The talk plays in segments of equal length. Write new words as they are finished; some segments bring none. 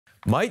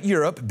Might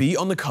Europe be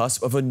on the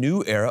cusp of a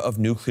new era of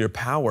nuclear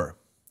power?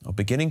 Well,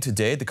 beginning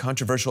today, the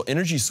controversial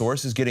energy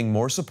source is getting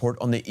more support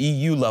on the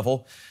EU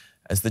level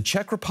as the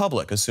Czech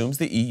Republic assumes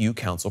the EU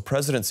Council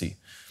Presidency.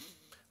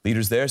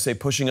 Leaders there say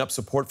pushing up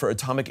support for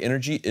atomic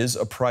energy is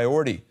a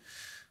priority.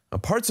 Now,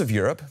 parts of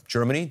Europe,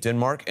 Germany,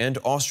 Denmark, and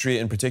Austria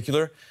in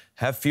particular,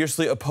 have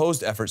fiercely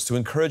opposed efforts to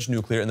encourage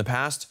nuclear in the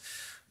past.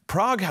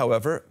 Prague,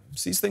 however,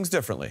 sees things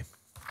differently.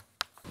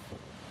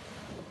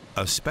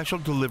 A special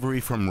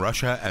delivery from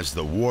Russia as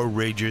the war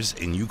rages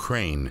in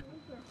Ukraine.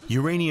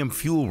 Uranium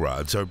fuel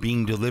rods are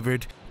being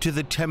delivered to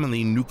the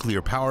Temelín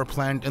nuclear power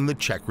plant in the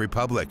Czech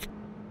Republic.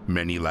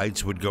 Many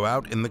lights would go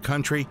out in the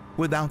country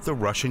without the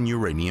Russian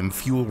uranium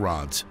fuel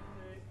rods.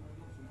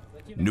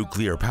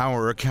 Nuclear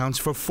power accounts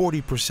for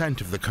 40%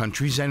 of the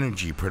country's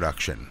energy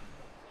production.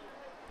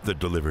 The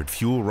delivered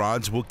fuel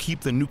rods will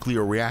keep the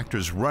nuclear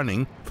reactors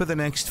running for the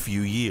next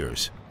few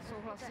years.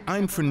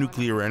 I'm for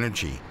nuclear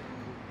energy.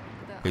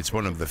 It's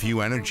one of the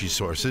few energy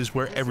sources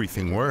where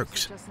everything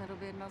works.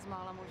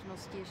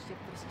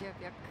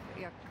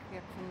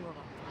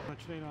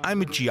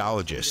 I'm a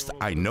geologist.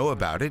 I know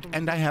about it,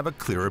 and I have a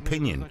clear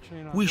opinion.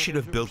 We should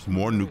have built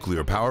more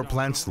nuclear power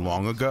plants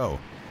long ago.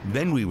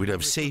 Then we would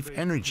have safe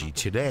energy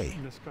today.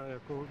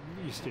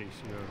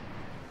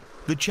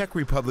 The Czech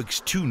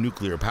Republic's two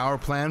nuclear power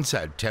plants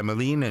at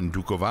Temelín and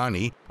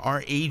Dukovany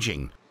are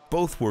aging.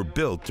 Both were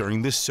built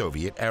during the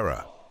Soviet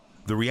era.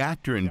 The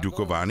reactor in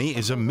Dukovany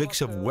is a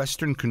mix of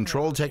Western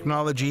control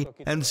technology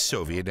and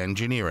Soviet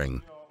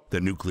engineering.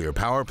 The nuclear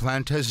power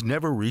plant has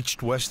never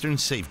reached Western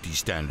safety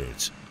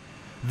standards.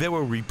 There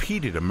were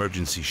repeated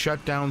emergency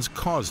shutdowns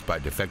caused by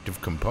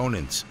defective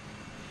components.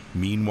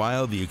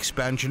 Meanwhile, the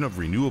expansion of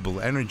renewable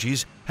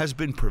energies has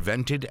been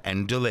prevented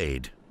and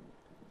delayed.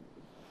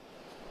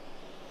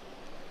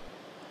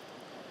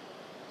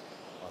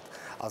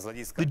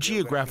 The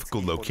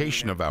geographical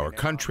location of our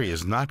country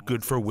is not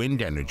good for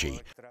wind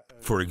energy.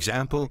 For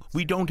example,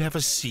 we don't have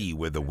a sea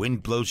where the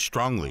wind blows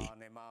strongly.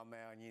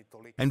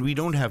 And we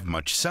don't have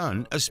much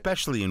sun,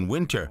 especially in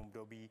winter.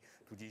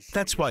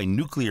 That's why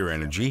nuclear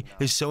energy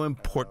is so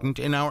important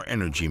in our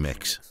energy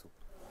mix.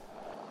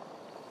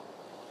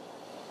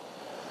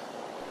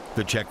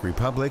 The Czech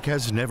Republic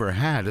has never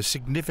had a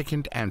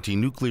significant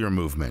anti-nuclear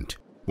movement.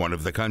 One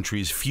of the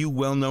country's few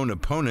well-known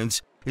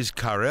opponents is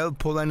Karel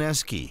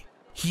Polanecký.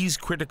 He's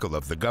critical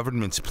of the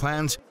government's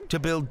plans to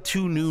build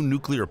two new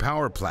nuclear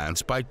power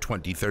plants by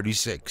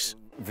 2036.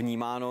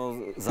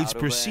 It's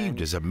perceived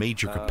as a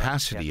major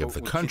capacity of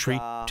the country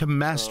to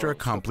master a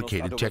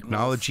complicated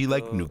technology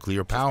like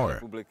nuclear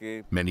power.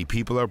 Many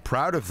people are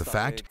proud of the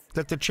fact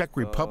that the Czech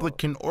Republic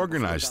can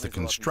organize the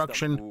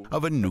construction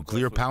of a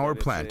nuclear power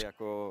plant.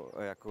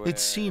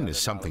 It's seen as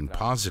something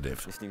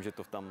positive.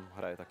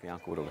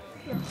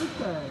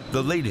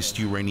 The latest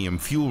uranium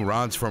fuel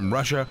rods from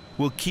Russia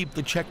will keep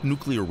the Czech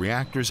nuclear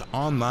reactors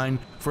online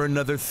for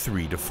another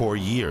 3 to 4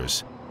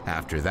 years.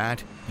 After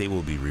that, they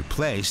will be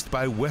replaced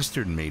by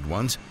Western-made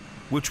ones,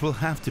 which will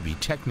have to be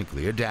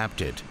technically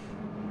adapted.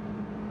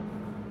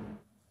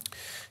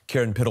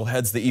 Karen Pittel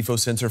heads the IFO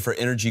Center for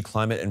Energy,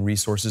 Climate and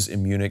Resources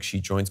in Munich. She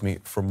joins me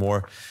for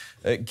more.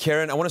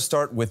 Karen, I want to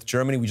start with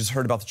Germany. We just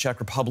heard about the Czech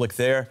Republic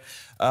there.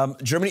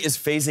 Germany is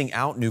phasing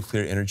out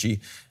nuclear energy.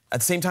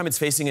 At the same time, it's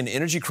facing an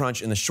energy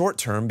crunch in the short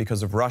term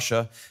because of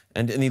Russia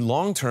and in the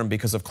long term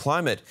because of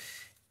climate.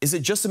 Is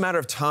it just a matter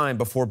of time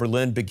before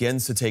Berlin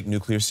begins to take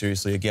nuclear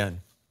seriously again?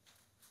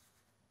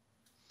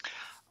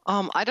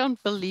 I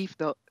don't believe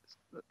so,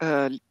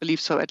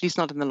 at least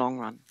not in the long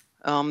run.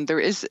 There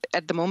is,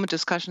 at the moment,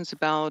 discussions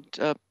about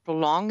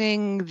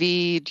prolonging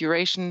the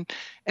duration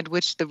at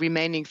which the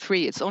remaining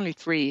it's only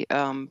three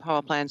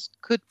power plants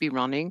could be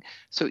running.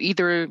 So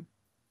either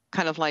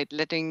kind of like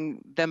letting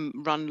them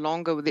run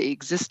longer with the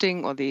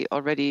existing or the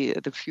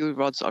fuel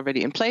rods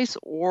already in place,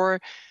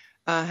 or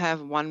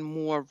have one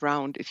more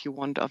round, if you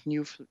want, of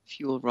new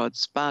fuel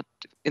rods. But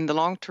in the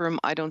long term,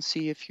 I don't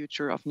see a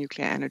future of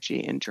nuclear energy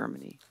in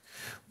Germany.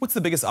 What's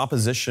the biggest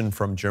opposition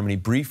from Germany?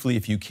 Briefly,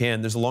 if you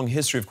can. There's a long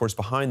history, of course,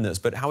 behind this,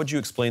 but how would you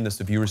explain this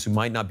to viewers who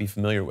might not be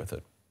familiar with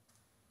it?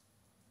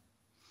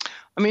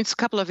 I mean, it's a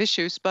couple of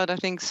issues, but I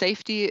think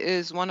safety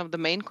is one of the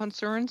main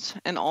concerns.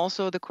 And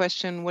also the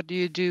question, what do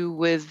you do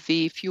with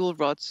the fuel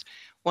rods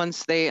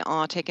once they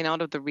are taken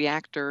out of the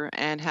reactor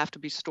and have to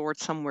be stored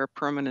somewhere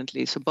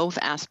permanently? So both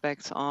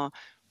aspects are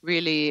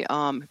really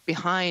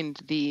behind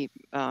the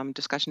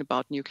discussion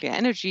about nuclear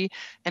energy,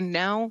 and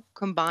now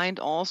combined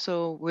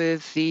also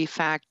with the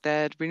fact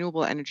that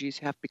renewable energies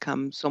have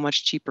become so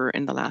much cheaper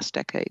in the last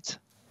decades.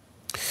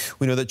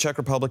 We know that Czech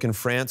Republic and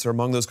France are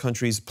among those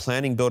countries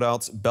planning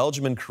build-outs.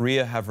 Belgium and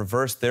Korea have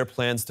reversed their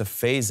plans to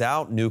phase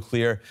out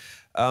nuclear.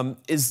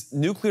 Is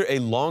nuclear a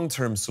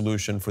long-term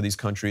solution for these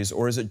countries,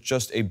 or is it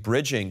just a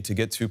bridging to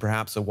get to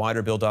perhaps a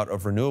wider build-out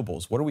of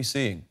renewables? What are we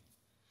seeing?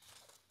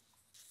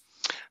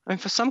 I mean,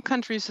 for some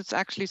countries, it's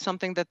actually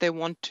something that they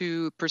want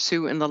to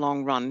pursue in the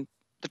long run.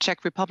 The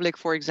Czech Republic,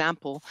 for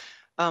example,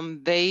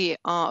 they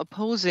are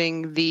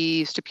opposing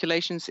the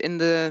stipulations in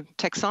the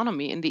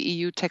taxonomy, in the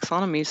EU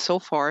taxonomy so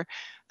far,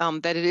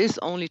 that it is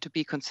only to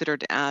be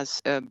considered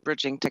as a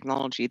bridging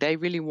technology. They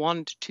really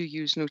want to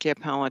use nuclear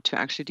power to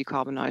actually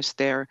decarbonize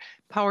their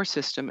power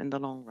system in the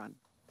long run.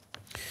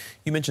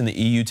 You mentioned the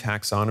EU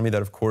taxonomy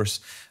that, of course,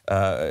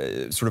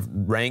 sort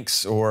of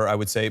ranks, or I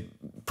would say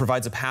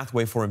provides a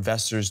pathway for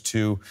investors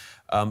to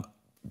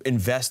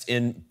invest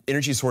in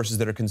energy sources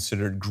that are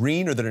considered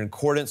green or that are in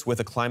accordance with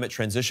a climate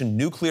transition.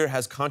 Nuclear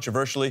has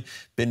controversially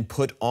been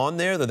put on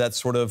there, though that's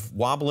sort of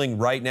wobbling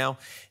right now.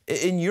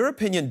 In your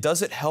opinion,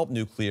 does it help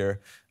nuclear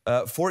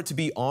for it to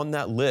be on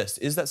that list?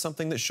 Is that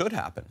something that should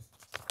happen?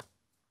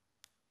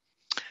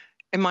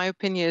 In my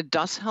opinion, it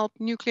does help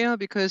nuclear,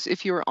 because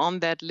if you're on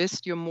that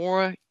list, you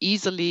more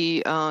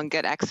easily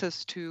get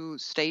access to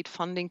state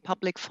funding,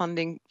 public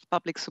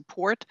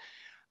support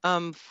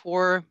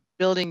for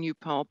building new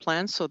power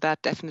plants. So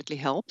that definitely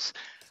helps.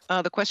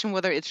 The question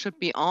whether it should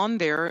be on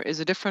there is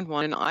a different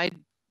one. And I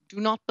do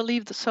not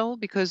believe so,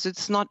 because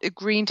it's not a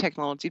green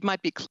technology. It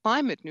might be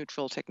climate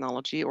neutral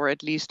technology, or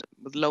at least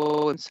with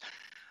low,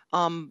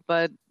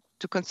 but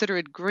to consider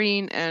it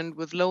green and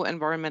with low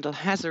environmental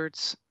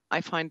hazards,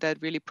 I find that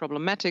really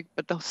problematic.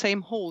 But the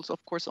same holds, of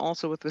course,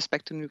 also with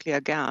respect to nuclear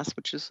gas,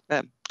 which is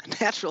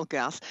natural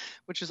gas,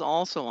 which is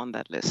also on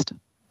that list.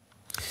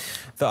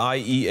 The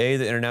IEA,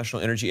 the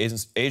International Energy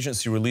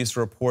Agency, released a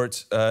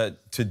report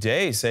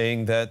today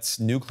saying that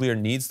nuclear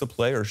needs to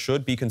play or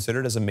should be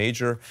considered as a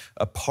major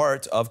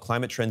part of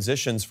climate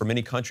transitions for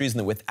many countries, and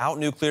that without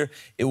nuclear,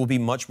 it will be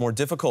much more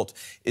difficult.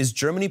 Is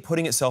Germany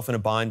putting itself in a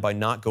bind by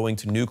not going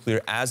to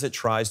nuclear as it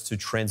tries to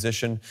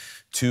transition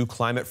to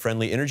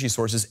climate-friendly energy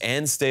sources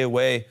and stay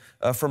away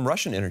from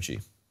Russian energy?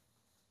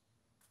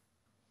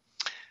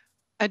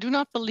 I do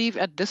not believe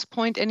at this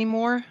point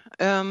anymore.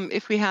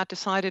 If we had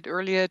decided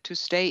earlier to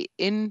stay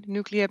in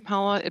nuclear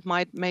power, it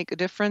might make a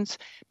difference.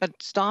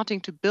 But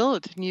starting to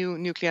build new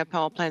nuclear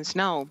power plants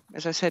now,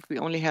 as I said, we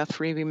only have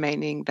 3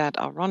 remaining that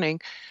are running,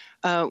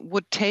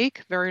 would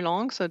take very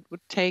long. So it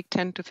would take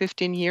 10 to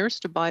 15 years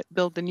to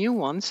build the new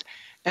ones.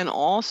 And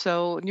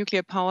also,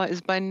 nuclear power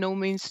is by no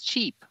means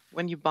cheap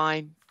when you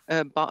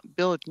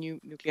build new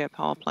nuclear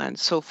power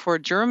plants. So for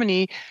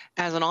Germany,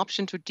 as an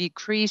option to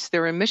decrease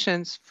their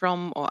emissions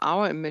from, or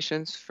our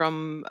emissions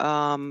from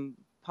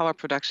power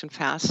production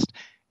fast,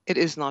 it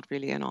is not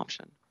really an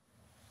option.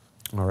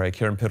 All right,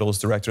 Karen Pittel is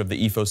director of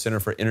the IFO Center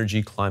for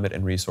Energy, Climate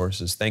and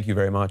Resources. Thank you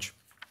very much.